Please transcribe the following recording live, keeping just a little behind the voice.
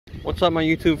What's up, my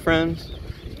YouTube friends?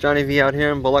 It's Johnny V out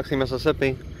here in Biloxi,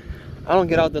 Mississippi. I don't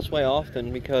get out this way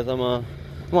often because I'm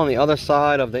on the other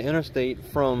side of the interstate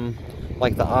from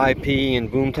like the IP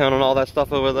and Boomtown and all that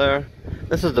stuff over there.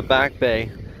 This is the back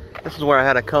bay. This is where I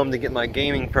had to come to get my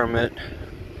gaming permit.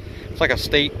 It's like a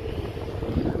state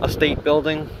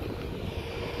building.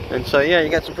 And so yeah,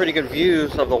 you got some pretty good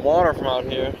views of the water from out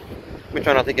here. Let me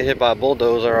try not to get hit by a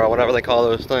bulldozer or whatever they call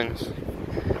those things.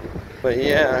 But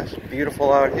yeah, it's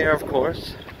beautiful out here, of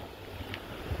course.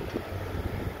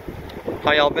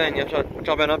 How y'all been? What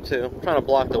y'all been up to? I'm trying to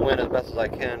block the wind as best as I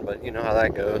can, but you know how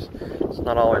that goes. It's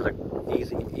not always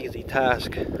an easy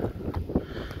task. A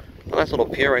nice little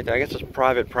pier right there. I guess it's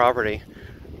private property.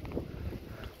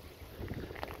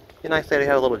 Be nice that they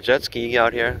have a little jet ski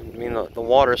out here. I mean, the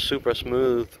water is super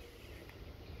smooth.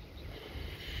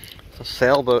 It's a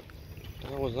sailboat.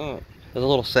 What was that? There's a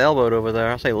little sailboat over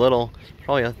there. I say little.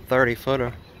 Probably a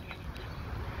 30-footer.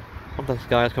 I hope this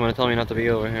guy's coming to tell me not to be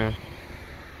over here.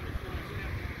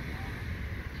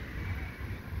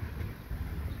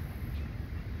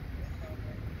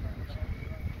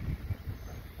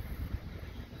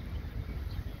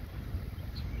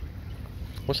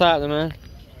 What's happening, man?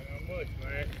 Not much,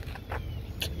 man.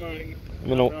 You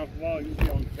You be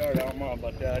on the guard. I don't know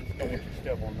about that. I just don't want you to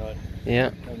step on nothing.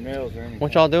 Yeah. No nails or anything.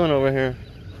 What y'all doing over here?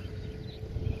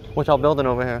 What y'all building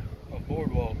over here? A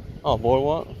boardwalk. Oh,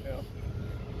 boardwalk? Yeah.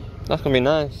 That's gonna be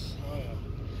nice. Oh,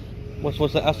 yeah.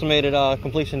 What's the estimated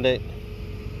completion date?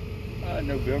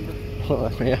 November.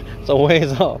 Yeah, so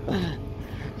ways off.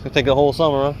 It's gonna take the whole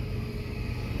summer,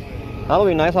 huh? That'll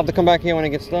be nice. I'll have to come back here when it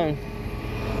gets done.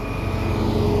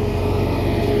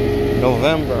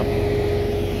 November.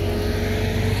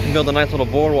 Build a nice little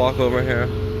boardwalk over here,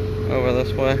 over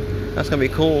this way. That's gonna be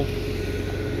cool.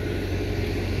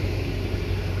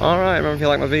 Alright, remember if you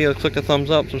like my videos, click the thumbs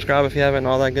up, subscribe if you haven't, and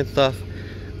all that good stuff.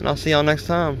 And I'll see y'all next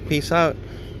time. Peace out.